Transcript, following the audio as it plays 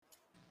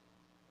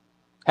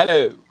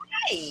Hello,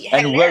 Hey,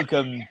 and hello.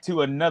 welcome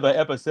to another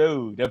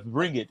episode of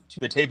Bring It to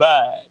the Table.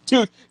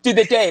 To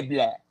the table.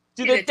 To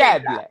To the the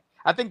table. table.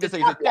 I think The they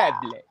say the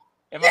tabla. table.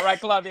 Am I right,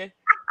 Claudia?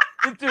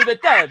 To the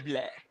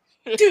table.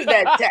 To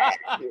the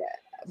table.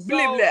 Blah,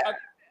 so, blah. uh,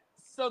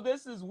 so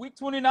this is week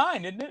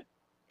 29, isn't it?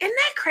 Isn't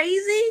that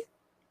crazy?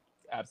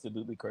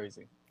 Absolutely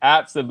crazy.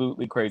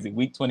 Absolutely crazy.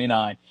 Week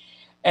 29.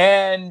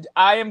 And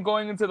I am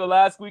going into the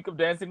last week of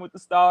Dancing with the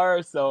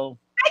Stars, so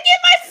I get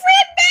my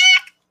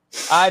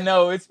I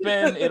know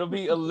friend it'll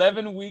be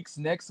 11 weeks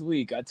next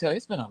week. I tell you,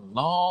 it's been a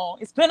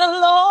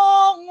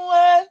long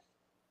way.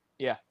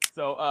 Yeah.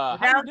 So, back.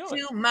 how you Without doing?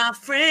 you, my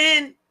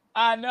friend,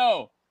 I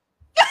know.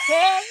 Tell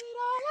me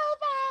all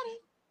about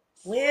it.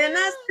 when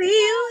I Say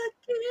see all you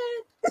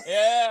again. about it.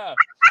 Yeah.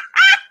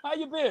 How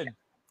you been?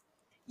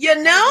 You How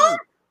was know, your week?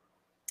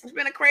 it's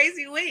been a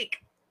crazy week.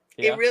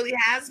 It Yeah. really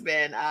has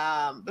been.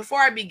 Before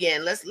I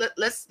begin, let's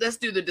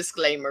do the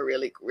disclaimer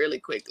really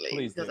quickly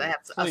Please because I do. have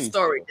a Please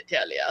story do. to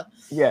tell you.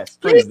 Yes,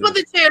 Please please put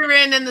do. the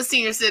children and the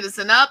senior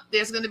citizen up.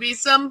 There's going to be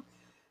some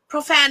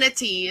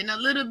profanity and a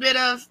little bit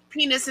of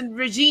penis and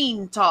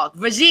vagine talk.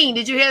 Vagine,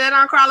 did you hear that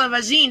on Carla?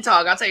 Vagine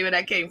talk. I'll tell you where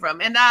that came from.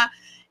 And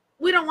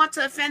we don't want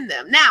to offend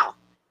them. Now,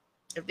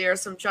 if there are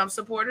some Trump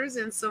supporters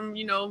and some,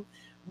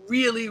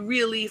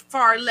 really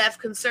far left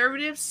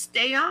conservatives,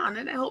 stay on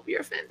and I hope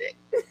you're offended.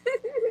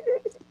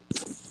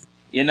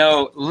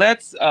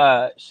 Let's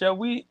shall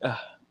we let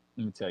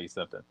me tell you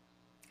something.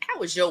 How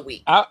was your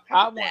week? I How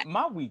I about want that?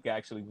 my week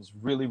actually was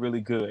really really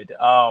good.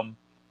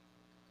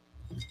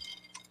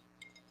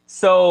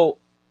 So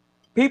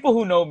people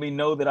who know me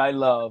know that I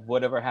love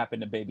whatever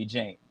happened to Baby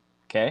Jane.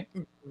 Okay.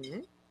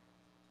 Mhm.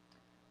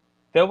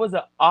 There was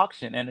an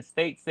auction and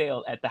estate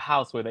sale at the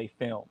house where they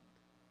filmed.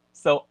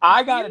 So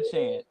I got a You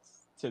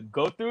chance to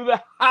go through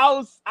the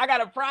house. I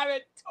got a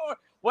private tour.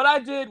 What I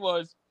did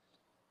was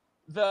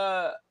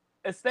the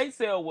estate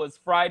sale was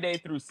Friday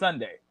through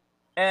Sunday.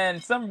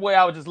 And some way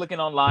I was just looking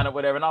online or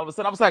whatever, and all of a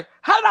sudden I was like,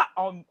 "How did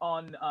I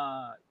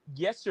on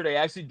yesterday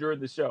actually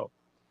during the show?"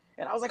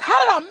 And I was like, "How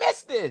did I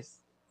miss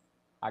this?"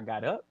 I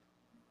got up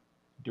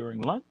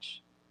during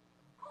lunch,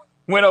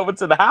 went over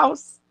to the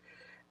house,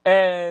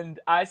 and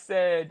I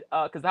said,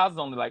 because the house is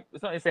only like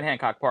it's in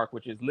Hancock Park,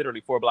 which is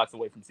literally 4 blocks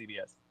away from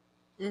CBS.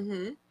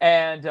 Mm-hmm.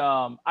 And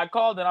I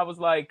called and I was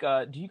like,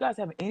 "Do you guys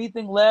have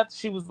anything left?"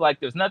 She was like,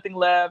 "There's nothing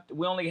left.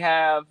 We only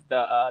have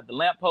the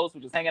lamppost,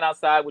 which was hanging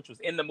outside, which was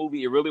in the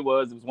movie. It really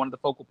was. It was one of the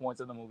focal points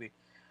of the movie."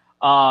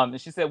 And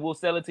she said, "We'll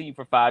sell it to you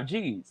for 5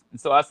 G's." And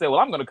so I said, "Well,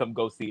 I'm gonna come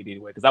go see it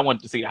anyway because I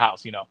wanted to see the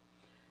house."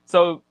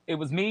 So it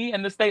was me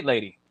and the state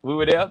lady. We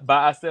were there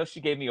by ourselves.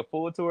 She gave me a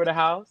full tour of the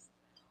house.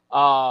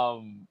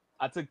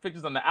 I took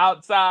pictures on the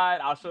outside.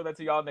 I'll show that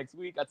to y'all next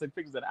week. I took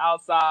pictures on the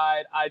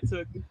outside.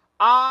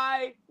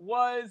 I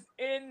was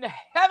in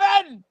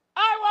heaven.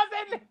 I was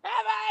in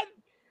heaven.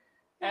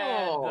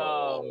 And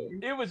Oh.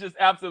 it was just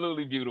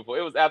absolutely beautiful.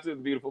 It was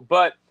absolutely beautiful.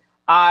 But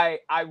I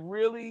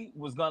really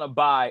was gonna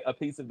buy a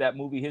piece of that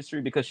movie history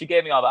because she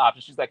gave me all the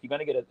options. She's like, "You're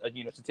gonna get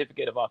a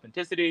certificate of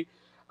authenticity.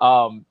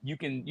 You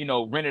can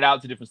rent it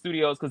out to different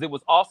studios because it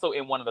was also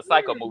in one of the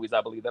Psycho Mm. movies,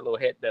 I believe. That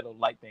little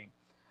light thing.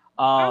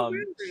 Oh, Um,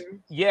 really?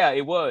 yeah,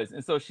 it was.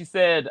 And so she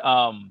said,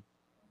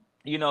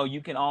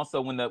 you can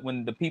also when the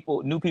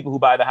new people who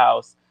buy the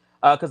house,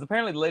 because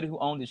apparently the lady who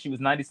owned it, she was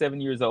 97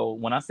 years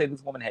old. When I say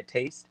this woman had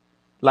taste,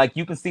 like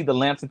you can see the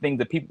lamps and things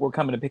that people were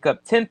coming to pick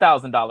up,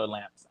 $10,000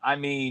 lamps. I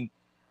mean,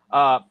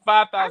 five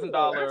I thousand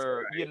know that's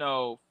dollar,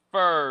 right.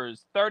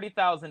 furs,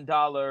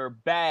 $30,000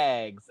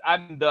 bags. I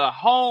mean, the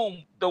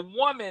home, the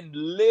woman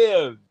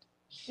lived.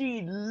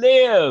 She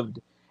lived,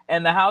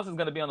 and the house is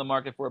going to be on the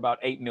market for about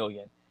 8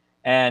 million.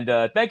 And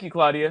thank you,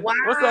 Claudia.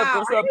 What's up? Wow.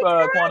 What's up,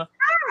 Quana?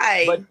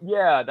 Hi. But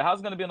yeah, the house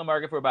is going to be on the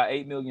market for about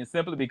 8 million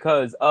simply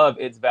because of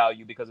its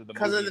value, because of the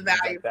Because of movie the and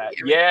things value like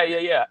for that. Yeah,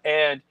 everything. yeah,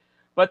 yeah. And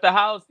but the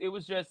house, it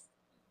was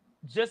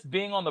just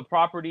being on the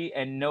property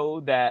and know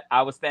that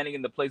I was standing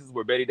in the places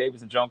where Betty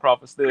Davis and Joan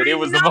Crawford stood. It I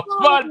was the most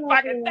fun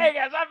fucking know. thing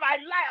as my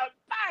life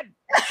fun.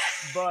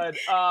 But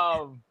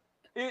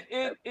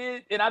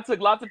and I took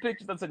lots of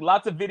pictures, I took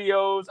lots of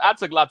videos, I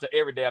took lots of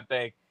every damn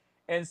thing.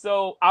 And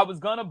so I was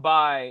gonna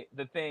buy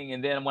the thing,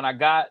 and then when I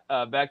got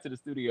back to the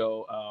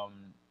studio,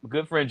 my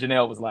good friend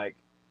Janelle was like,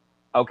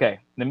 "Okay,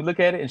 let me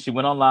look at it." And she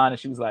went online and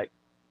she was like,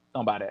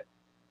 "Don't buy that."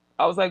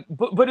 I was like,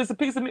 "But it's a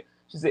piece of me."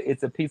 She said,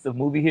 "It's a piece of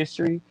movie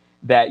history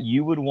that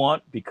you would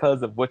want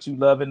because of what you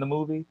love in the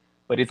movie,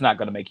 but it's not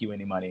going to make you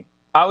any money."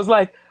 I was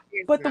like,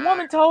 It's "But the not.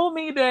 woman told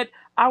me that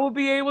I would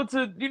be able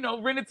to,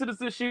 rent it to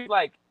the." She was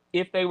like,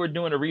 "If they were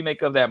doing a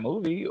remake of that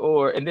movie,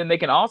 and then they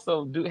can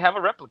also have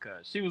a replica."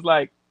 She was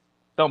like,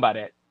 "Don't buy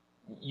that.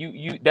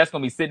 You that's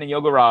going to be sitting in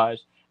your garage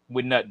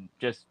with nothing.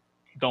 Just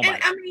don't And buy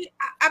that."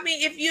 I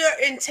mean, if your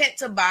intent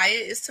to buy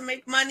it is to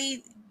make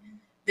money,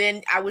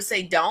 then I would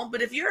say don't.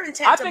 But if your I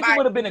intent to think it buy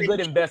would have it been because a it good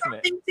means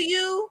investment. something to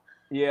you,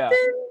 Yeah.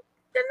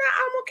 then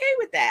I'm okay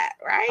with that,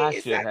 right? I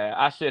It's should like have.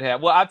 I should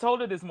have. Well, I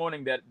told her this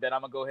morning that I'm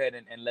gonna go ahead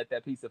and let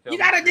that piece of you film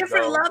got a history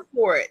different go. love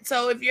for it.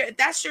 So if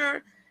that's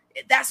your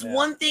That's Yeah.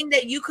 one thing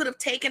that you could have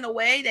taken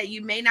away that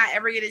you may not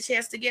ever get a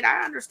chance to get.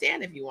 I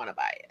understand if you want to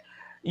buy it.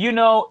 You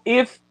know,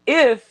 if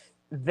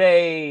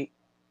they,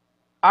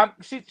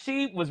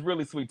 she was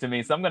really sweet to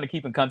me, so I'm gonna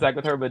keep in contact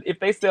with her. But if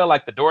they sell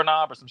like the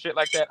doorknob or some shit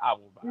like that, I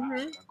will buy. I'll go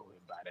ahead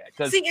and buy that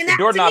because See, and the that, to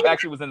doorknob me,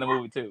 actually was in the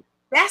movie too.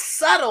 that's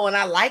subtle, and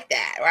I like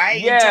that, right?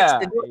 You Yeah,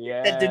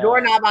 touch the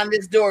doorknob on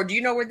this door. Do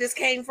you know where this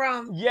came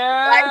from?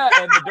 Yeah,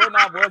 and the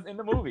doorknob was in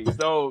the movie.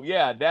 So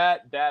yeah,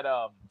 that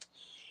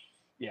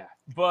yeah.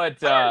 But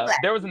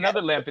there was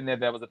another lamp in there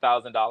that was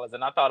 $1,000,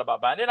 and I thought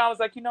about buying it. And I was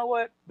like, you know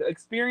what? The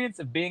experience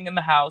of being in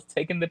the house,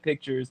 taking the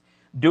pictures,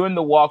 doing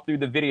the walkthrough,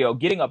 the video,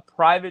 getting a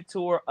private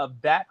tour of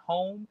that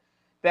home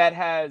that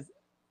has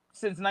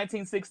since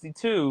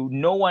 1962,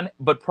 no one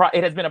but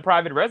it has been a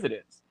private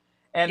residence.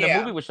 And the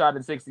movie was shot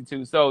in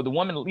 62. So the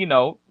woman, you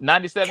know,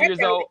 97 years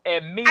old,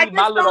 and me,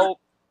 my little.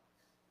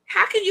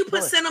 How can you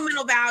put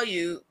sentimental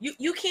value?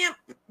 You can't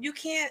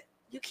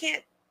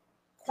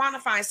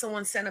quantify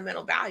someone's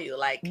sentimental value.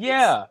 Like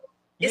it's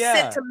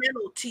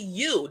sentimental to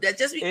you. That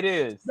just it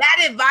is.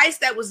 That advice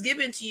that was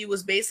given to you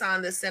was based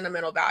on the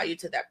sentimental value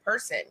to that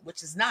person,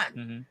 which is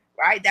none.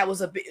 Right? That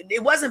was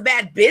it wasn't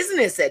bad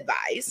business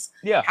advice.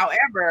 Yeah.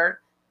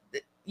 However,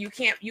 you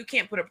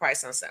can't put a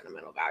price on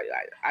sentimental value.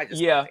 I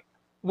just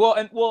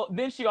Well,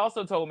 then she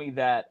also told me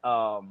that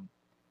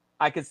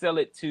I could sell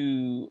it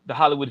to the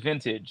Hollywood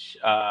Vintage,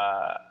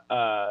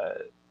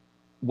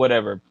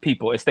 whatever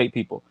estate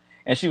people,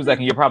 and she was like,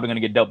 "You're probably gonna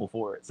get double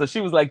for it." So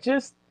she was like,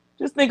 "Just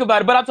think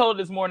about it." But I told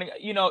her this morning,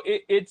 you know,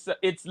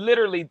 it's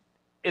literally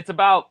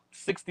about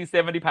 60,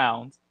 70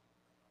 pounds,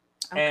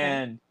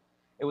 and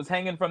it was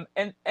hanging from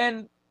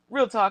and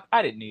real talk,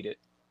 I didn't need it.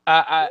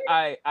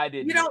 I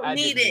didn't. You don't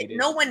need it.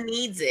 No one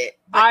needs it.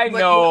 I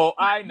know.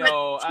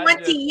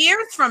 20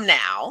 years from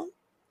now,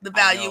 the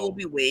value will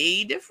be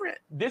way different.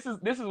 This is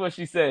what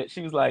she said.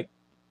 She was like,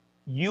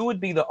 "You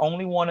would be the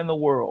only one in the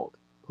world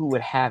who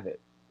would have it.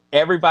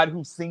 Everybody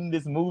who's seen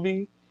this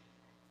movie,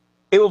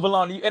 it will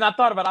belong to you." And I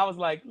thought about it. I was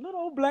like,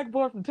 little old black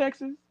boy from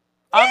Texas.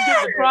 I'm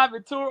getting a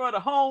private tour of the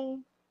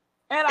home.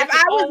 And if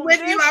I was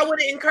with you, I would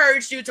have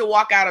encouraged you to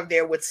walk out of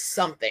there with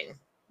something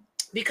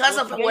because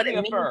of what it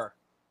means.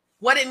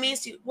 What it means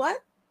to you. What?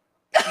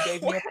 She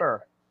gave me a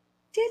fur.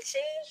 Did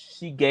she?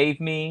 She gave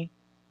me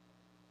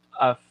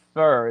a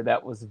fur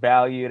that was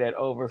valued at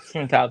over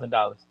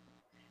 $10,000.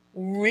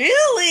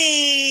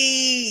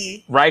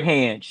 Really? Right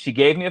hand. She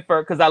gave me a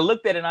fur because I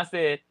looked at it and I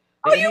said,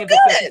 "Oh, you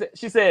good?"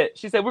 She said,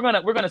 we're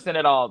gonna send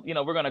it all. You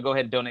know, we're gonna go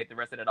ahead and donate the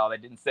rest of it all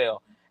that didn't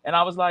sell. And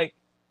I was like,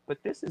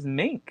 "But this is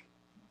mink."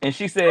 And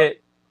she said,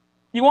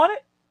 "You want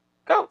it?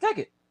 Go take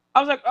it." I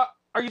was like,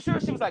 "Are you sure?"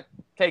 She was like,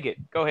 "Take it.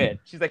 Go ahead."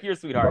 She's like, "You're a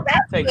sweetheart.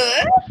 Take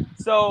it."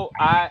 So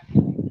Are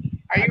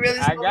you really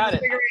smoking a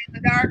cigarette in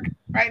the dark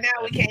right now?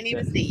 We can't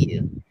even see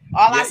you.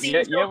 All I see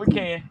is we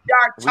can.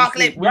 Dark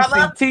chocolate,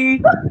 brother.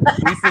 We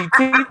see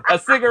teeth, a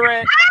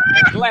cigarette,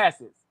 and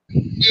glasses.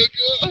 You're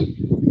good.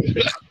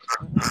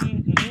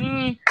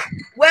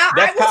 Well,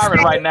 that's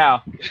Kyron right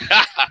now.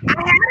 I had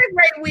a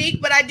great week,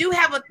 but I do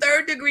have a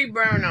 3rd-degree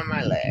burn on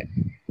my leg.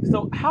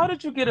 So how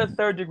did you get a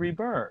 3rd-degree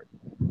burn?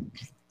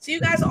 So you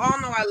guys all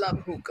know I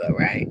love hookah,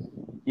 right?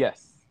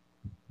 Yes.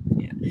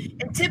 Yeah.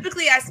 And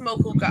typically I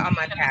smoke hookah on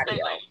my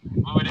patio.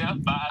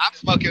 I'm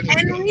smoking hookah.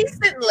 And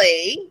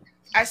recently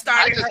I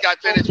started. I just got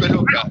finished with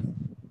hookah.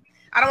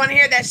 I don't want to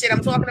hear that shit.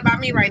 I'm talking about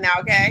me right now,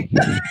 okay?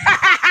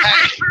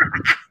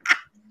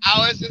 I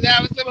was just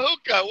having some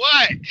hookah.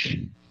 What?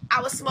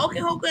 I was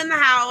smoking hookah in the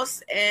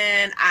house,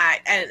 and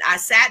I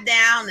sat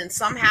down, and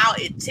somehow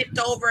it tipped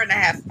over, and I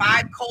had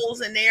 5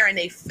 coals in there, and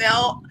they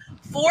fell.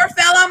 4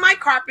 fell on my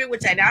carpet,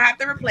 which I now have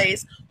to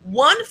replace.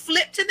 1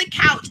 flipped to the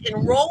couch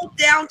and rolled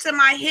down to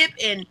my hip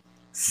and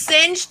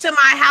singed to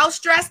my house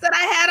dress that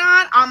I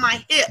had on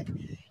my hip.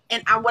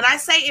 And when I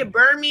say it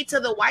burned me to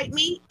the white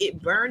meat,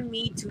 it burned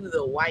me to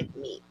the white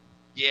meat.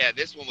 Yeah,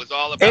 this one was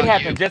all about it.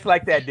 Happened just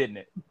like that, didn't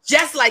it?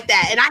 Just like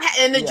that.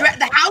 And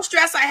the house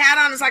dress I had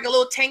on is like a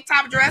little tank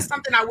top dress,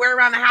 something I wear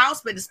around the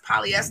house, but it's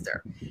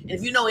polyester. And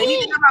if you know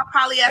anything about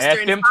polyester,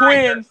 and them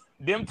twins,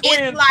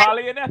 it's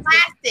like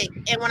plastic.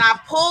 And when I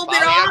pulled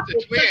it off,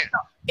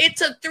 it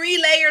took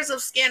 3 layers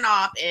of skin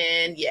off,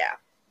 and yeah.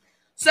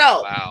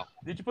 So wow.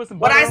 Did you put some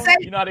butter on?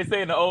 You know how they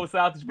say in the old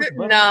South?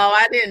 No,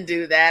 I didn't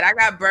do that. I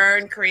got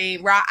burned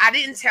cream. Rob, I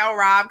didn't tell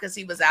Rob because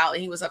he was out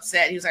and he was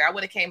upset. He was like, I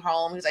would have came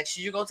home. He was like,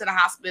 should you go to the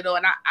hospital?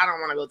 And I don't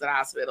want to go to the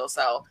hospital.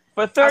 So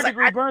for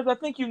 3rd-degree burns, I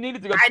think you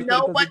needed to go to the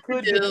hospital because it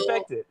could get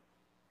infected.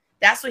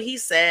 That's what he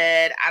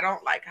said. I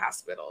don't like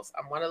hospitals.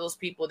 I'm one of those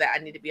people that I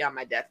need to be on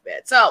my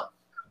deathbed. So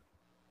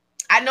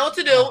I know what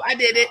to do. I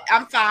did it.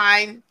 I'm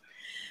fine.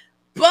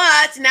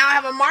 But now I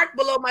have a mark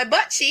below my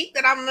butt cheek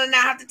that I'm going to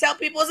now have to tell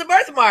people is a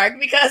birthmark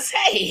because,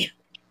 hey,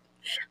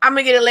 I'm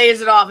going to get it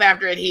lasered off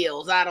after it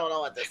heals. I don't know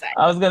what to say.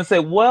 I was going to say,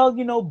 well,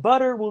 you know,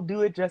 butter will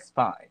do it just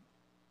fine.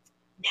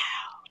 No.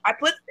 I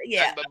put,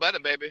 yeah. That's my butter,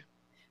 baby.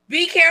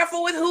 Be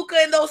careful with hookah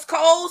and those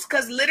coals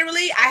because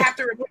literally I have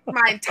to remove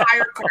my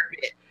entire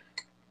carpet.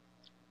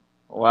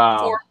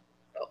 Wow.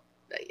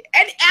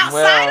 And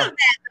outside of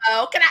that,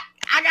 though,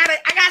 I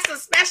got some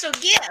special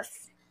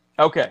gifts.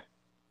 Okay.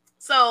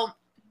 So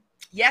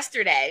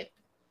yesterday,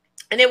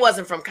 and it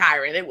wasn't from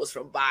Kyron, it was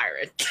from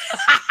Byron.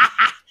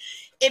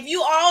 If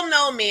you all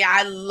know me,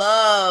 I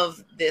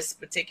love this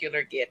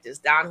particular gift. It's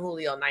Don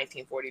Julio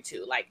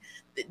 1942. Like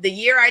the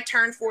year I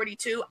turned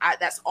 42,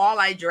 that's all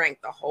I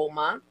drank the whole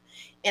month.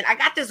 And I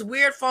got this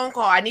weird phone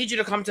call. I need you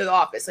to come to the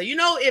office. So, you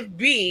know, if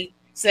B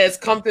says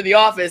come to the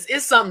office,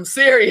 it's something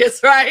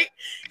serious, right?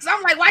 Because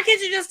I'm like, why can't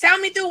you just tell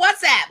me through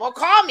WhatsApp or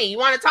call me? You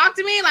want to talk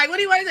to me? Like, what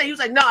do you want to say? He was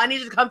like, no, I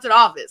need you to come to the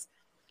office.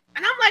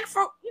 And I'm like,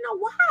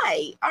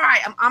 why? All right,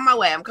 I'm on my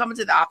way. I'm coming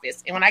to the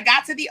office. And when I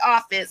got to the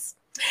office,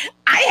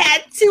 I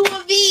had 2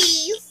 of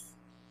these.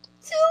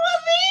 2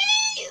 of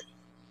these.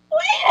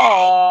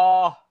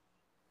 Oh.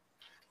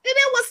 And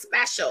it was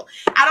special.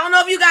 I don't know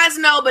if you guys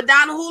know, but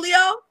Don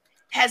Julio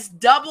has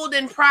doubled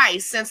in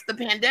price since the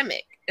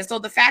pandemic. And so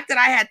the fact that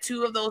I had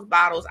 2 of those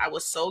bottles, I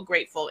was so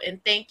grateful.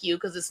 And thank you,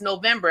 because it's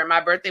November and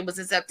my birthday was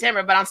in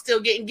September, but I'm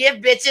still getting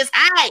gift, bitches.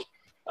 Hi.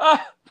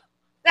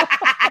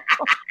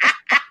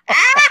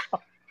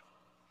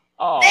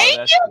 Oh,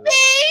 thank you, B.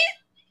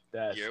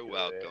 You're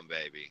welcome,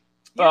 baby.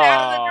 You're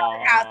out of the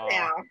doghouse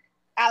now.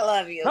 I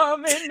love you.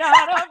 Coming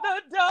out of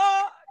the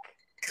dark.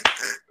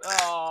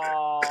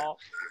 Oh.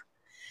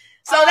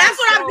 So that's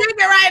what I'm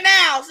drinking right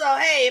now. So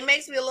hey, it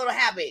makes me a little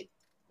happy.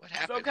 What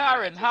happened? So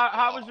Kyron,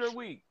 how was your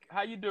week?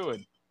 How you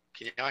doing?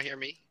 Can y'all hear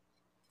me?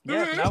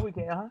 Yes, now we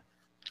can, huh?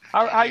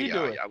 How you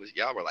doing?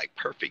 Y'all were like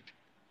perfect.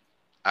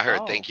 I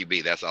heard Oh. Thank you,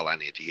 B. That's all I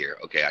need to hear.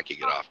 Okay, I can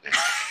get off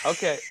now.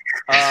 Okay.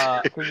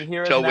 Can you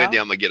hear us Tell now? Wendy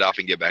I'm gonna get off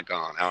and get back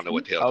on. I don't know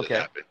what the hell just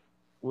happened.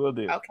 We'll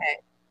do. Okay.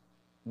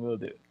 We'll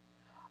do.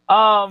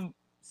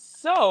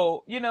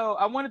 So, you know,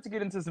 I wanted to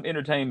get into some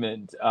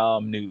entertainment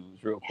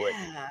news real quick.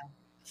 Yeah.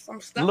 Some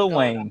stuff Lil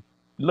going Wayne.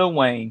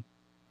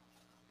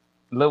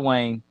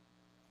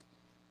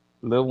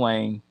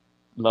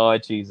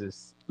 Lord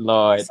Jesus.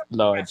 Lord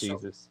special.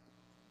 Jesus.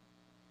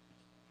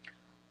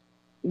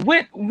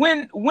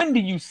 When do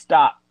you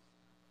stop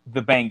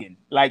the banging?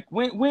 Like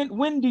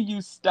when do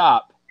you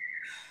stop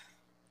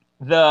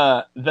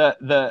the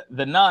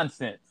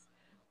nonsense?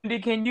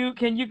 Can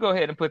you go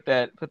ahead and put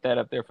that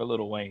up there for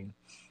Lil Wayne?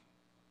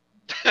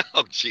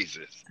 Oh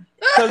Jesus!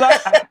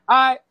 Because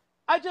I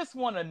just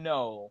want to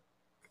know,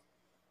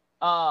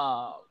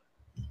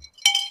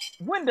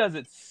 when does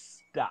it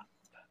stop?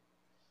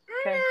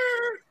 Okay,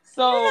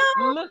 so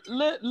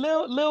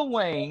Lil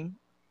Wayne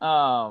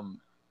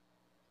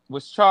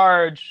was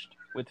charged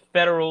with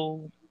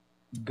federal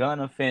gun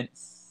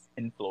offense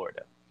in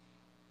Florida.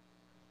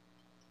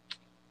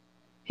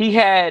 He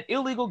had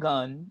illegal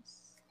guns,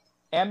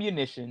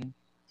 ammunition,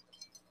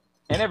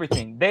 and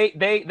everything.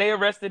 They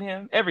arrested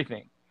him.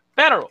 Everything.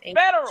 Federal.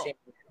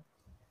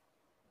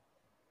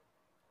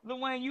 Lil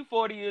Wayne, you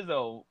 40 years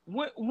old.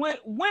 When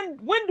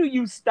do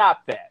you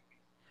stop that?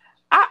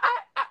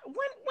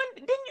 When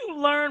didn't you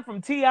learn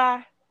from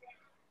T.I.?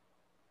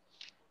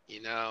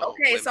 You know.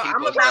 Okay, when so people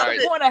I'm about start-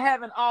 What's the point of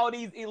having all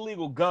these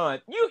illegal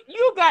guns?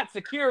 You got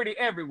security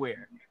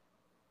everywhere.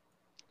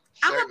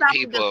 I'm certain about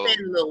people- to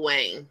defend Lil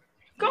Wayne.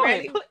 Go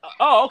Ready? ahead.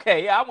 Oh,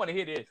 okay. Yeah, I want to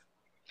hear this.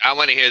 I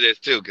want to hear this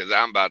too because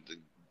I'm about to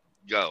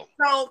go.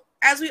 So,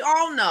 as we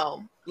all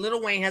know,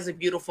 Lil Wayne has a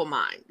beautiful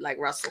mind, like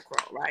Russell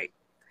Crowe, right?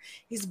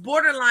 He's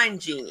borderline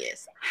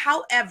genius.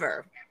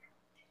 However,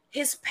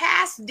 his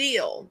past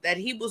deal that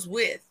he was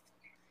with,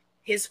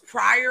 his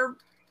prior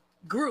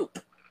group,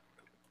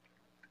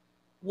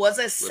 was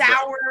a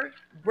sour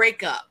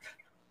breakup.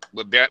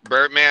 With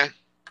Birdman.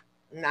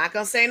 I'm not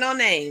gonna say no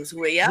names.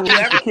 Who he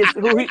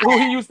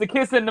used to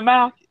kiss in the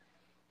mouth?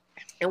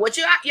 And what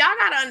y'all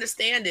gotta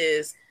understand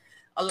is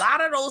a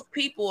lot of those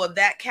people of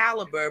that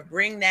caliber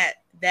bring that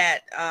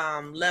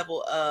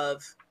level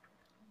of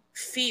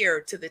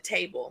fear to the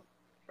table,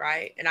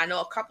 right? And I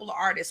know a couple of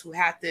artists who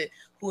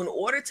in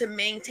order to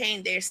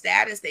maintain their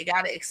status, they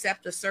got to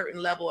accept a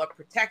certain level of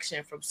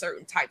protection from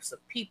certain types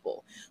of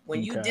people.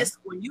 When you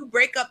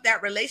break up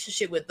that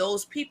relationship with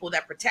those people,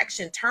 that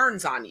protection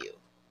turns on you.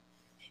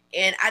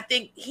 And I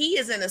think he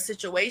is in a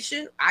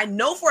situation, I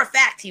know for a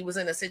fact he was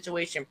in a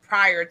situation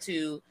prior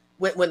to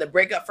when the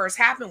breakup first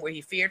happened where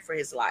he feared for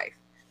his life.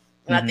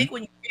 And I think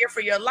when you fear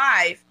for your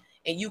life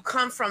and you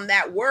come from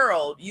that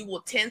world, you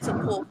will tend to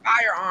pull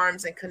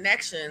firearms and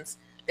connections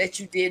that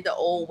you did the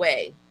old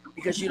way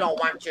because you don't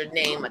want your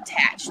name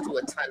attached to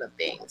a ton of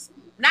things.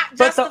 Not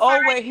just the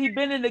old way. He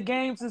been in the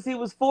game since he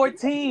was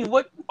 14.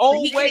 What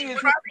old way is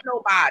trust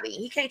nobody?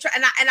 He can't trust.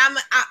 And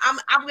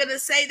I'm gonna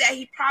say that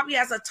he probably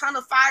has a ton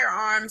of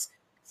firearms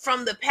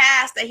from the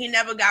past that he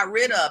never got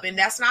rid of, and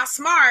that's not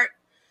smart.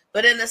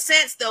 But in a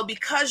sense, though,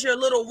 because you're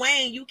Lil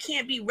Wayne, you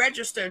can't be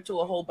registered to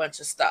a whole bunch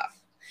of stuff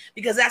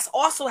because that's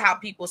also how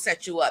people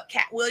set you up.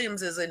 Cat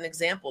Williams is an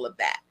example of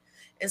that.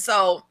 And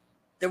so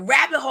the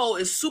rabbit hole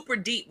is super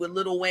deep with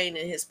Lil Wayne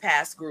and his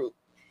past group.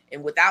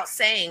 And without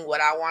saying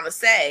what I want to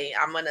say,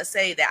 I'm going to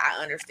say that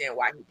I understand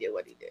why he did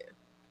what he did.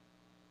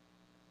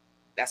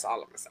 That's all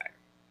I'm going to say.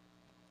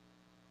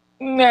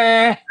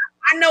 Nah.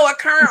 I know a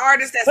current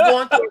artist that's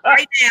going through it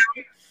right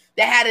now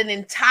that had an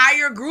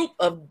entire group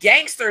of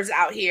gangsters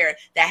out here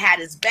that had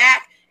his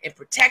back and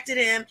protected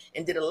him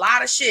and did a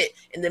lot of shit.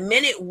 And the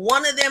minute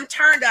one of them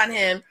turned on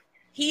him,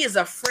 he is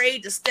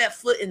afraid to step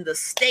foot in the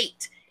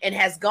state and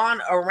has gone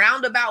a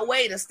roundabout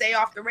way to stay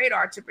off the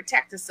radar to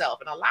protect himself.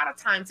 And a lot of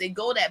times they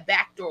go that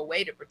backdoor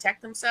way to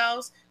protect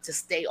themselves to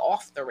stay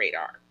off the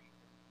radar.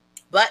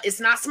 But it's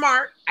not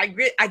smart. I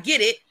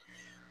get it.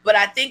 But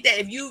I think that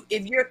if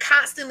you're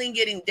constantly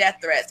getting death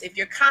threats, if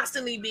you're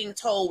constantly being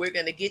told we're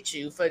going to get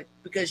you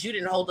because you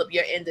didn't hold up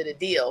your end of the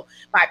deal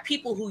by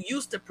people who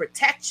used to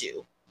protect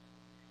you,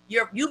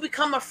 you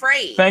become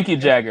afraid. Thank you,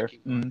 Jagger.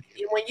 When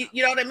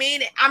you know what I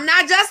mean? I'm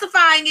not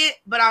justifying it,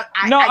 but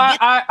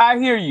I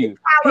hear you.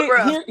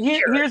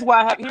 Here's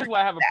why I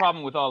have a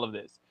problem with all of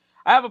this.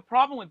 I have a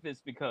problem with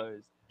this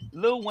because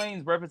Lil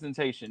Wayne's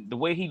representation, the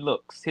way he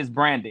looks, his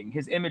branding,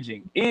 his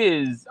imaging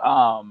is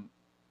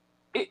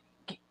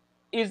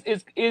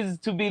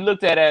to be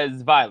looked at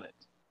as violent.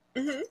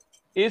 Mm-hmm.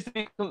 Is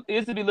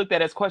to be looked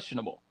at as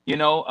questionable. You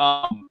know,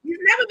 you've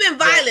never been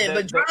violent,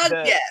 but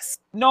drugs, yes.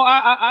 No,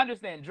 I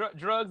understand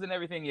drugs and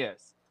everything,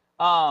 yes.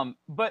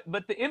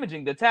 But the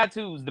imaging, the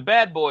tattoos, the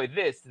bad boy,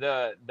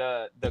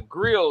 the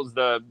grills,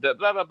 the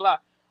blah blah blah.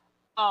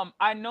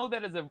 I know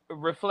that is a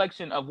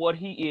reflection of what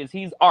he is.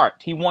 He's art.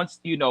 He wants,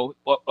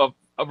 a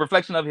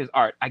reflection of his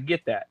art. I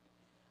get that.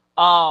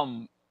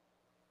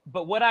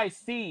 But what I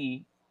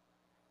see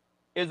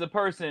is a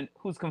person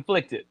who's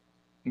conflicted.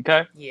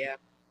 Okay. Yeah.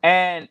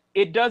 And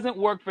it doesn't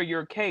work for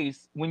your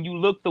case when you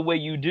look the way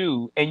you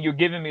do and you're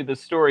giving me the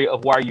story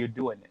of why you're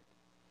doing it.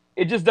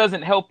 It just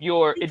doesn't help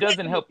your case. It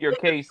doesn't help your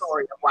case in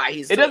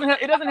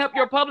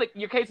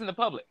the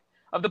public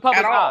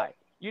eye.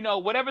 You know,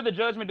 whatever the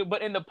judgment do,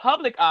 but in the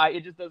public eye,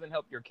 it just doesn't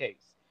help your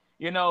case.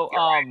 You know,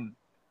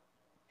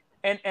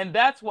 and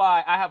that's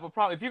why I have a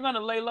problem. If you're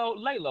gonna lay low,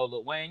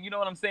 Lil Wayne. You know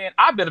what I'm saying?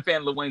 I've been a fan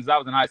of Lil Wayne since I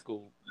was in high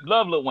school.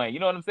 Love Lil Wayne.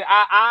 You know what I'm saying?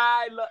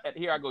 I love.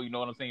 Here I go. You know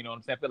what I'm saying? You know what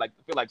I'm saying? I feel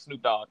like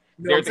Snoop Dogg.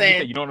 You know what I'm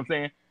saying? You know what I'm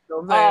saying?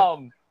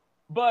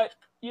 But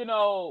you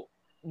know,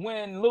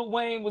 when Lil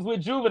Wayne was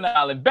with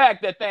Juvenile and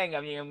back that thing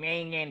of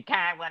Wayne and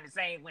Kai wasn't the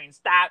same when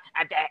stop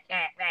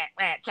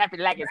traffic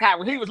like it's hot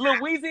when he was Lil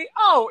Weezy.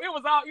 Oh, it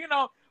was all we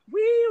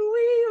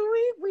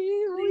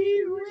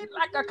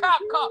like a cop.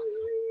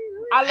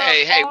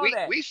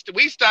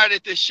 We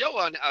started this show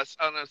on a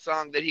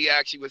song that he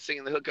actually was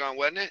singing the hook on,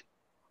 wasn't it?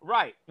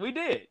 Right, we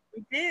did.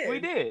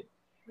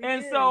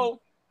 And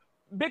so,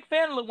 big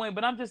fan of Lil Wayne,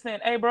 but I'm just saying,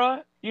 hey,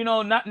 bro, you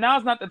know,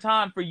 now's not the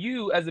time for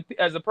you as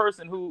a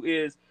person who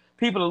is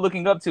people are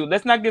looking up to.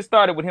 Let's not get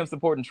started with him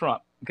supporting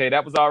Trump. Okay,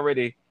 that was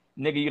already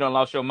nigga. You done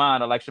lost your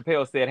mind, or like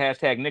Chappelle said,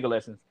 hashtag nigga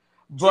lessons.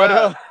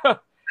 But I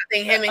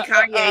think him and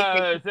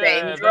Kanye take the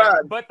same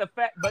drugs. But the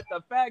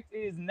fact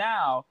is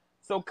now.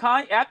 So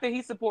Kanye, after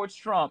he supports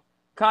Trump,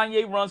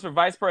 Kanye runs for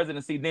vice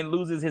presidency, then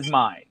loses his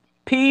mind,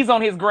 pees on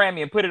his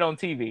Grammy and put it on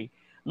TV.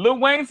 Lil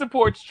Wayne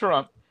supports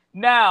Trump,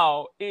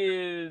 now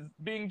is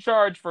being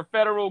charged for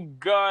federal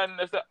gun.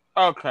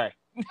 Okay.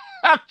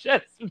 I'm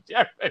just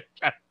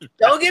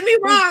don't get me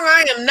wrong,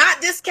 I am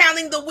not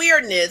discounting the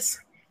weirdness,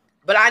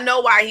 but I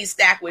know why he's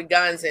stacked with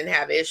guns and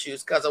have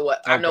issues because of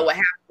I know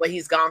what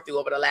he's gone through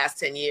over the last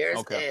 10 years.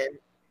 Okay. And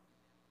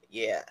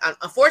yeah,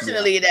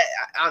 unfortunately, that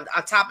on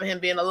top of him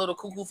being a little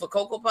cuckoo for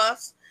Cocoa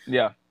Puffs,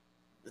 the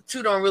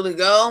two don't really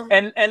go.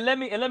 And let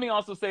me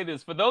also say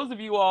this: for those of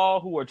you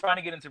all who are trying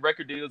to get into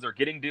record deals or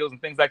getting deals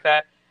and things like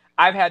that,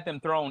 I've had them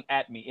thrown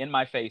at me in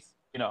my face.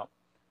 You know,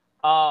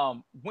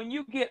 when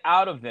you get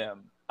out of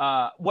them,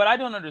 what I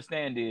don't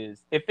understand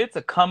is if it's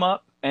a come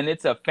up and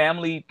it's a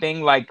family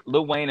thing like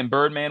Lil Wayne and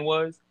Birdman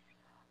was.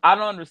 I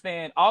don't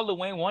understand. All Lil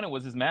Wayne wanted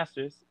was his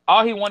masters.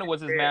 All he wanted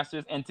was his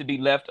masters and to be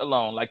left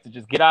alone, like to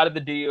just get out of the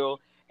deal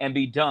and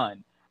be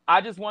done. I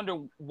just wonder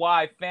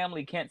why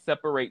family can't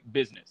separate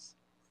business.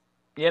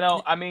 You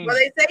know, I mean, well,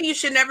 they say you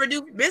should never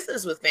do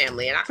business with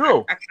family, and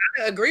true. I kind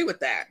of agree with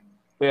that.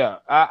 Yeah,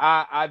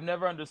 I've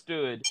never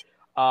understood.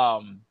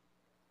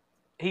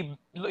 He,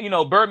 you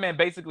know, Birdman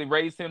basically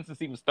raised him since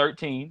he was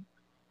 13,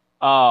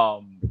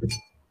 and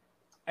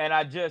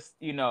I just,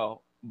 you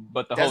know.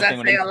 But the whole thing,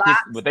 when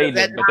they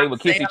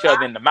would kiss each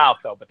other in the mouth,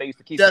 though. But they used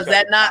to kiss. Does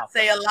that not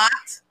say a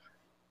lot?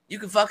 You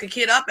can fuck a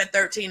kid up at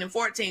 13 and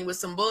 14 with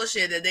some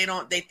bullshit that they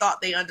thought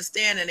they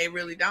understand and they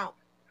really don't.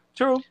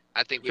 True.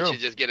 I think we should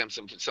just get him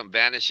some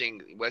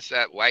vanishing. What's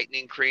that?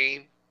 Whitening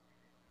cream,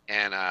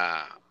 and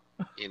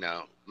you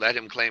know, let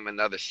him claim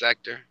another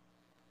sector,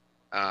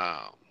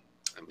 and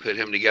put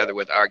him together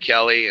with R.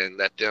 Kelly and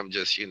let them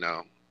just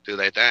do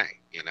their thing.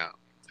 You know.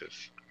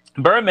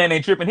 Birdman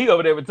ain't tripping. He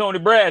over there with Tony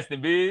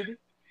Braxton, baby.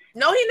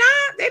 No, he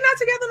not. They not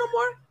together no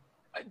more.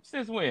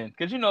 Since when?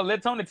 Because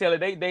let Tony tell it.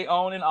 They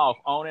on and off.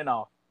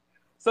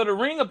 So the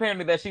ring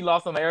apparently that she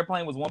lost on the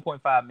airplane was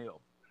 1.5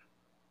 mil.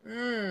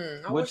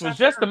 Which was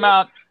just the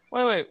amount.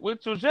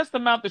 Which was just the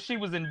amount that she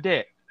was in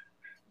debt.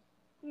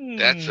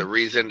 That's a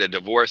reason to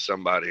divorce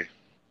somebody.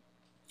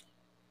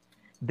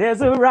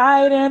 There's a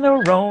right and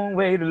a wrong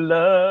way to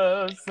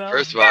love somebody.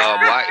 First of all,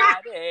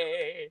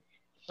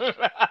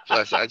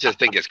 Plus, I just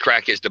think it's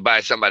crackish to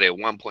buy somebody a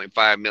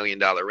 $1.5 million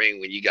ring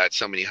when you got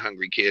so many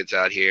hungry kids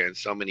out here and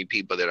so many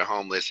people that are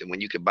homeless. And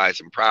when you could buy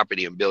some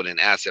property and build an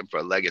asset for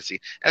a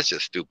legacy, that's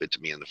just stupid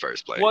to me in the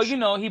first place. Well, you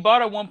know, he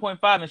bought her 1.5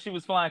 and she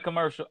was flying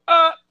commercial.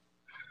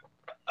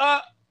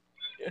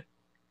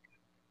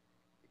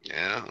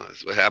 Yeah,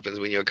 that's what happens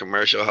when you're a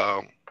commercial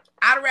hoe.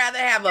 I'd rather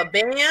have a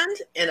band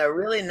in a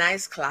really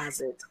nice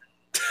closet.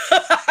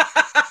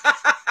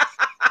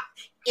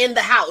 In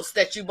the house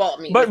that you bought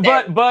me. But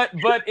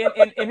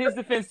in his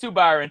defense too,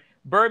 Byron,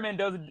 Birdman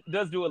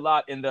does do a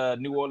lot in the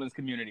New Orleans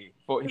community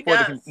for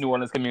the New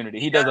Orleans community.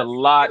 He does a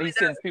lot. He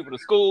sends people to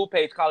school,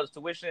 pays college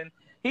tuition.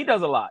 He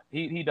does a lot.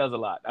 He does a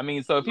lot. I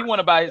mean, so if you want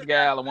to buy his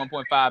gal a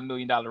 $1.5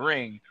 million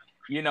ring,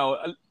 you know,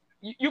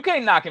 you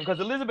can't knock him because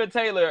Elizabeth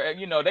Taylor,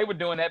 you know, they were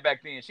doing that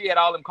back then. She had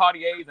all them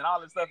Cartiers and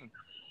all this stuff.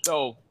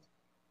 So,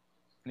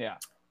 yeah.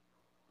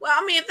 Well,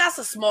 I mean, if that's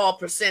a small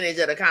percentage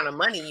of the kind of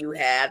money you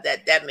have,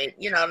 that may,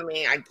 you know what I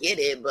mean? I get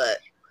it, but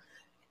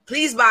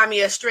please buy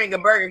me a string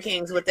of Burger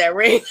Kings with that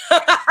ring.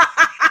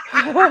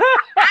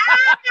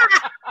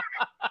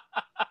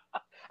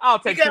 I'll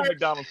take two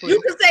McDonald's, please.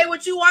 You can say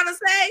what you want to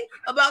say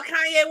about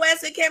Kanye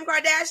West and Kim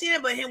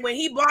Kardashian, but when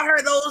he bought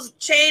her those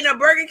chain of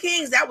Burger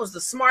Kings, that was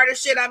the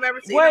smartest shit I've ever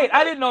seen. Wait,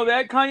 I didn't know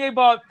that. Kanye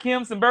bought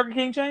Kim some Burger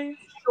King chains?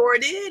 Sure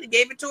did. He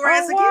gave it to her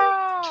as a gift.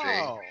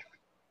 Wow.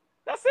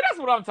 That's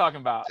what I'm talking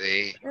about.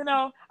 See? You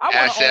know, I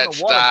want to own a water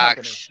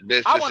stocks, company.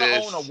 businesses. I want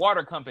to own a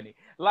water company.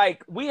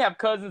 Like, we have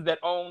cousins that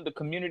own the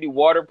community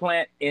water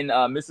plant in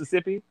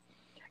Mississippi.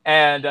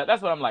 And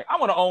that's what I'm like. I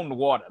want to own the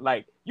water.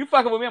 Like, you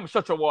fucking with me, I'm going to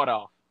shut your water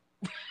off.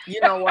 You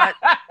know what?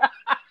 I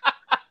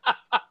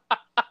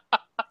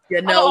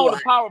own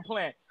the power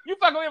plant. You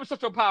fucking with me, I'm going to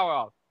shut your power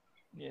off.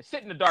 Yeah,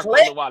 sit in the dark for a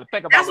little while and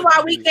think about. That's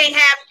why we can't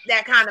have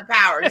that kind of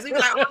power. Because we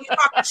like, oh, you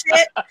talking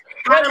shit.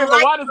 Why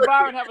does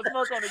Byron have a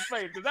smirk on his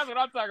face? Because that's what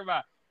I'm talking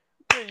about.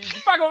 You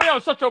fucking with me, I'll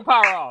shut your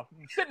power off.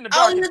 Sit in the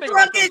dark. Oh, you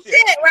talking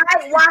shit,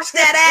 right? Wash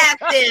that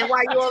ass then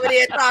while you over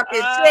there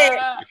talking shit.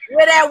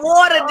 What that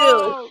water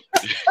do?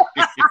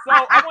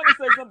 So I want to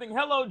say something.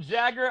 Hello,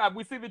 Jagger.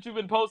 We see that you've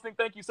been posting.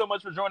 Thank you so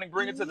much for joining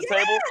Bring It to the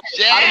Table.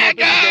 Jagger! I don't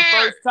know if this is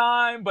your first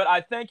time, but I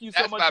thank you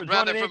so much for joining in. That's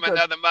my brother from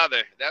another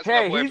mother. That's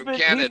my boy from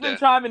Canada. He's been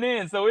chiming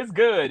in, so it's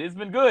good. It's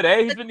been good,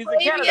 eh? He's in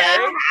Canada,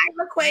 eh?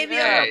 Hi,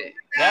 yeah.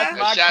 That's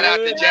my shout out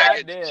to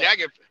Jagger.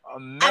 Jagger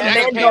from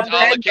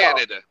all of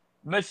Canada.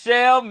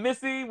 Michelle,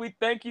 Missy, we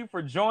thank you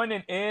for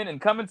joining in and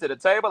coming to the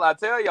table. I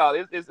tell y'all,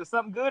 it's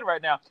something good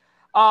right now.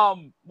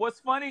 What's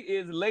funny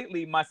is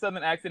lately my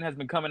Southern accent has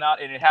been coming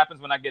out, and it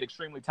happens when I get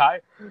extremely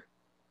tired.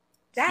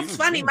 That's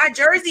funny. My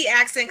Jersey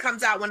accent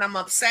comes out when I'm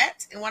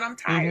upset and when I'm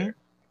tired.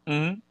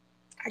 Mm-hmm.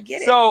 I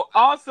get it. So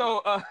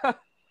also,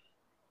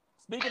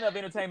 speaking of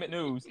entertainment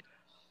news,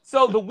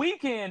 so The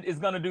Weeknd is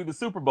going to do the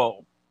Super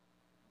Bowl.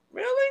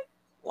 Really?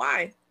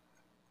 Why?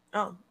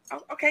 Oh,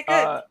 okay,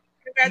 good.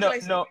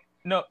 Congratulations. No.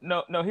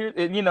 Here,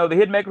 you know, the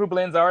hitmaker who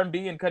blends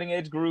R&B and cutting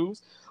edge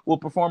grooves will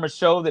perform a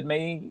show that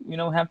may, you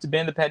know, have to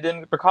bend the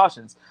pandemic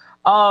precautions.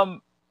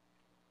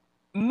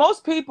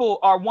 Most people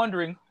are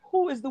wondering,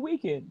 who is The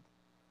Weeknd?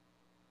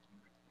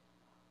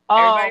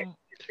 Everybody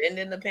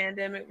bending the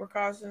pandemic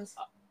precautions.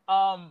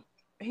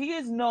 He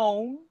is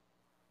known,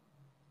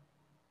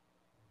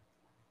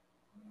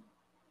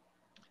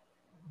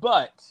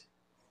 but.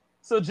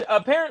 So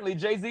apparently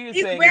Jay-Z is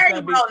saying he's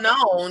very well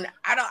known.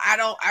 I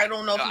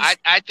don't know.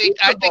 I think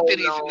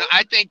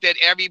that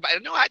everybody.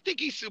 No, I think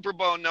he's Super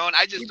Bowl known.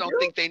 I just don't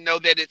think they know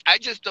that it's. I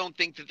just don't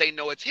think that they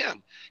know it's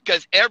him,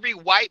 because every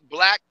white,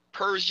 black,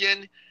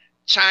 Persian,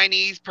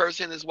 Chinese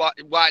person has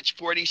watched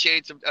 40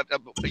 Shades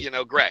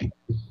of Grey,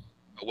 or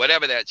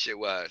whatever that shit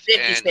was.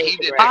 And he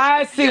did.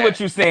 I see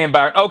what you're saying,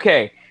 Byron.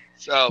 Okay,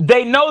 so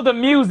they know the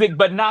music,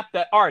 but not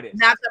the artist.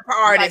 Not the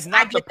artist. Like,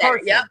 not the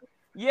person. Yep.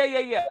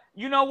 Yeah.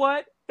 You know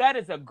what? That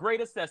is a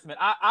great assessment.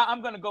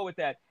 I'm going to go with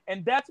that.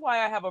 And that's why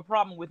I have a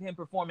problem with him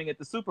performing at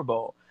the Super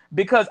Bowl.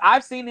 Because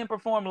I've seen him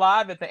perform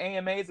live at the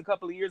AMAs a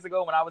couple of years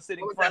ago when I was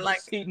sitting front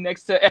seat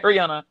next to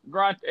Ariana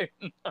Grande.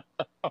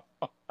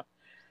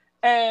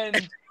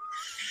 And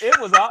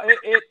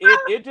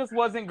it just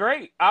wasn't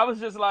great. I was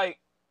just like,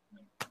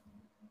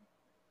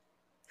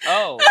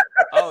 oh,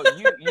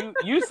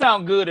 you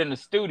sound good in the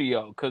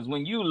studio, because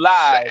when you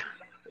live,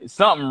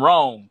 something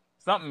wrong.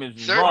 Something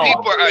is wrong.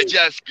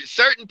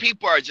 Certain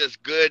people are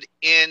just good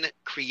in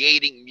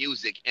creating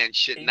music and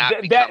should not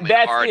become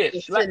an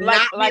artist. Like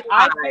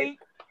I think,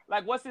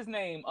 like, what's his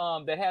name?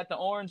 That had the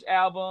Orange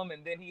album,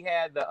 and then he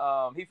had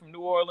the he from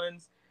New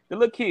Orleans, the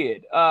little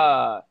kid.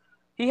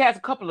 He has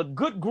a couple of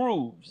good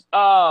grooves.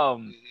 I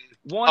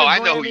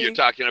know who you're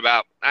talking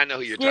about.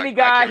 Skinny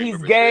guy, he's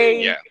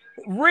gay. Yeah.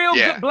 Real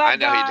good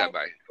black guy. I know who you're talking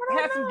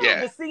about. Has some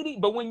good the CD,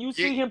 but when you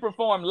see him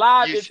perform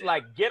live, it's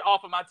like, get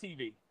off of my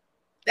TV.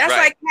 That's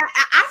like,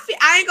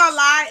 I ain't gonna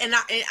lie, and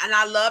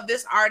I love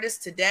this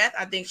artist to death.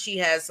 I think she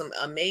has some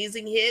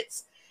amazing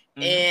hits,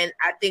 and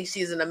I think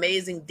she's an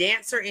amazing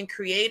dancer and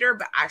creator.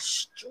 But I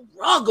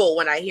struggle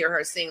when I hear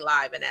her sing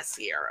live, and that's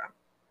Ciara.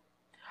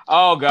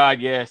 Oh God,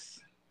 yes.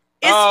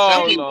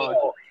 It's Lord.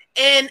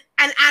 And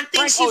And I think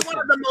Frank she's Ocean. one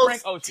of the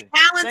most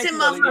talented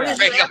motherfuckers.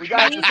 Yeah. We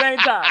got it at the same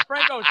time.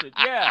 Frank Ocean.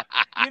 Yeah.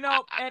 You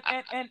know,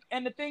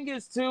 and the thing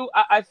is too,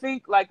 I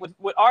think like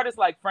with artists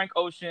like Frank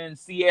Ocean,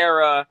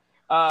 Sierra,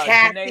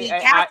 Cassie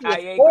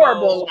Janae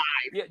horrible live.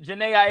 Yeah,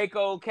 Janae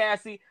Aiko,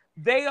 Cassie.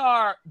 They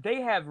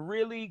have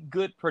really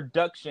good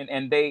production,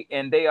 and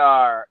they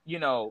are, you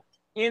know,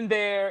 in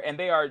there, and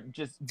they are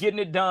just getting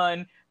it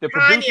done. The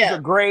producers are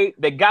great.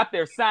 They got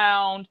their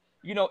sound.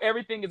 You know,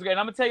 everything is great. And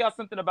I'm gonna tell y'all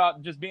something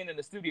about just being in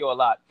the studio a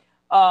lot.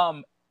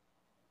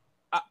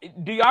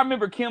 Do y'all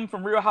remember Kim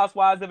from Real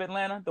Housewives of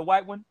Atlanta, the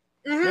white one?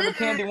 Remember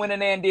Candy went in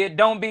there and did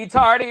 "Don't Be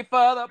Tardy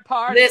for the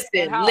Party"?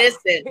 Listen.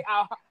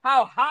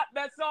 How hot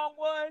that song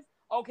was.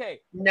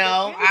 Okay.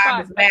 No,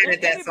 I was mad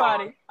at that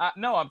song.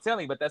 No, I'm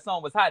telling you, but that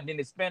song was hot. And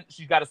then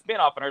she got a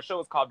spinoff, and her show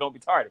is called "Don't Be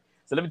Tardy."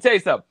 So let me tell you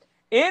something.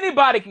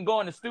 Anybody can go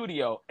in the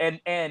studio, and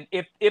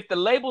if the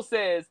label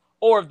says,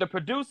 or if the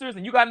producers,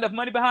 and you got enough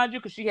money behind you,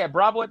 because she had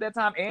Bravo at that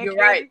time, and you're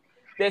right,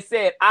 that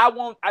said,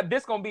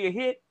 this gonna be a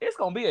hit. It's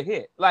gonna be a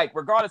hit, like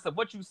regardless of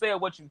what you say or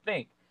what you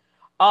think.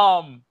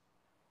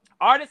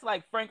 Artists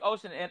like Frank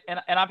Ocean,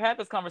 and I've had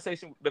this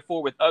conversation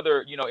before with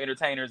other, you know,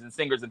 entertainers and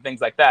singers and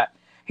things like that.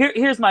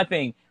 Here's my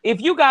thing.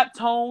 If you got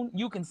tone,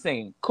 you can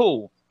sing.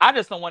 Cool. I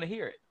just don't want to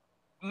hear it.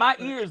 My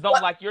ears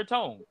don't like your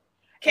tone.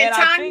 Can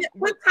Tanya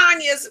put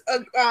Tanya's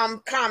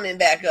comment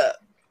back up?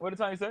 What did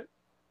Tanya say?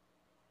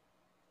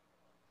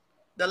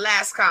 The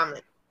last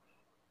comment.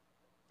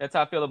 That's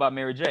how I feel about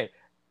Mary J.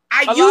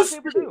 I used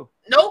to do.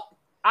 Nope.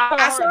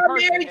 I saw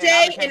Mary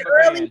J in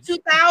early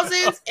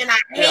 2000s and I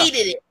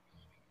hated it.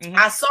 Mm-hmm.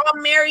 I saw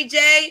Mary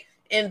J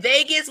in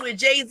Vegas with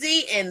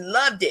Jay-Z and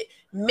loved it.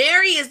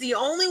 Mary is the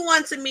only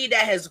one to me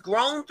that has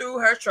grown through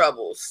her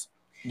troubles.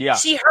 Yeah.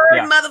 She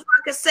heard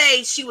motherfuckers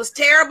say she was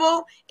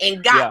terrible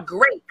and got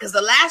great. Because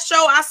the last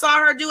show I saw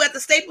her do at the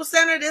Staples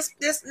Center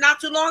this not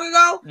too long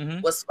ago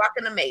was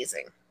fucking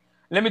amazing.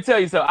 Let me tell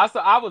you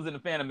something. I wasn't a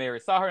fan of Mary.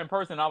 Saw her in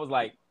person. I was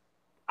like,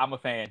 I'm a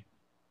fan.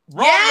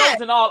 Wrong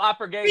words and all, I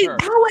forgave her.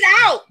 Blew it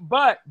out.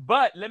 But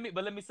let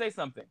me say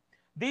something.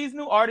 These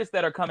new artists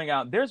that are coming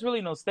out, there's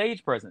really no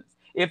stage presence.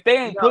 If they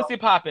ain't pussy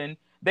popping,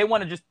 they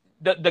want to just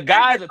the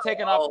guys are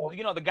taking off.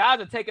 You know, the guys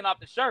are taking off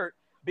the shirt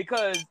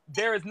because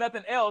there is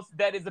nothing else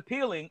that is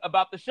appealing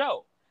about the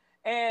show.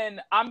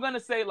 And I'm gonna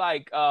say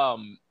like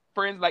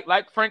friends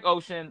like Frank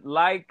Ocean,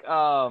 like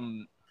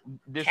The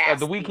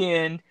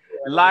Weeknd,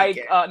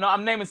 like no,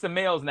 I'm naming some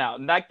males now,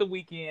 like The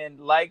Weeknd,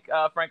 like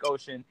Frank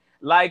Ocean,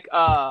 like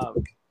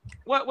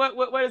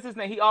what is his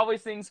name? He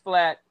always sings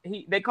flat.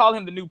 They call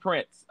him the new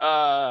Prince.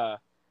 You're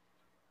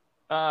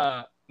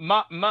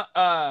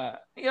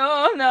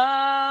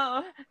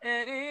now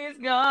and he's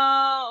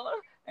gone,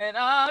 and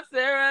I'll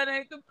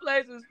serenade the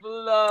places for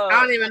love.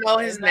 I don't even know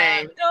his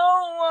name.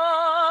 Don't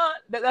want.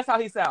 That's how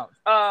he sounds.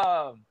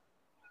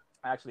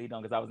 Actually, he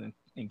don't, because I was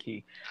in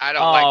key. I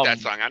don't like that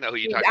song. I know who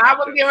you're talking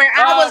about.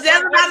 I was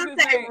just about to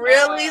say,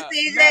 really,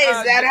 CJ?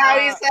 Is that how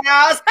he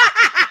sounds?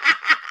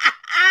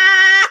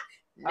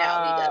 No, he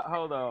doesn't.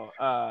 Hold on.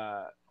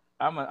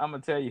 I'm gonna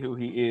tell you who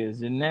he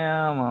is.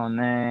 Janelle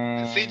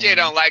Monáe. CJ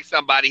don't like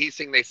somebody, he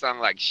sing they song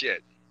like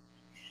shit.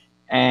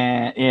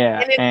 And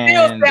yeah, and it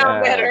still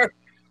sound better.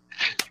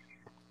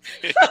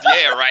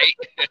 Yeah, right.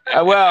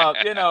 Well,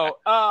 you know,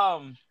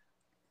 I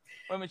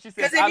mean, she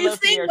says, if you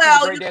sing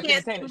well, you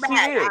can't sing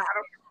bad.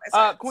 She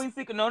is. Queen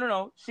Sika,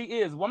 no, she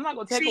is. Well, I'm not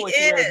gonna take away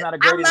Sierra's not a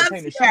great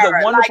entertainer. She's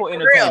a wonderful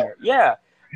entertainer. Yeah.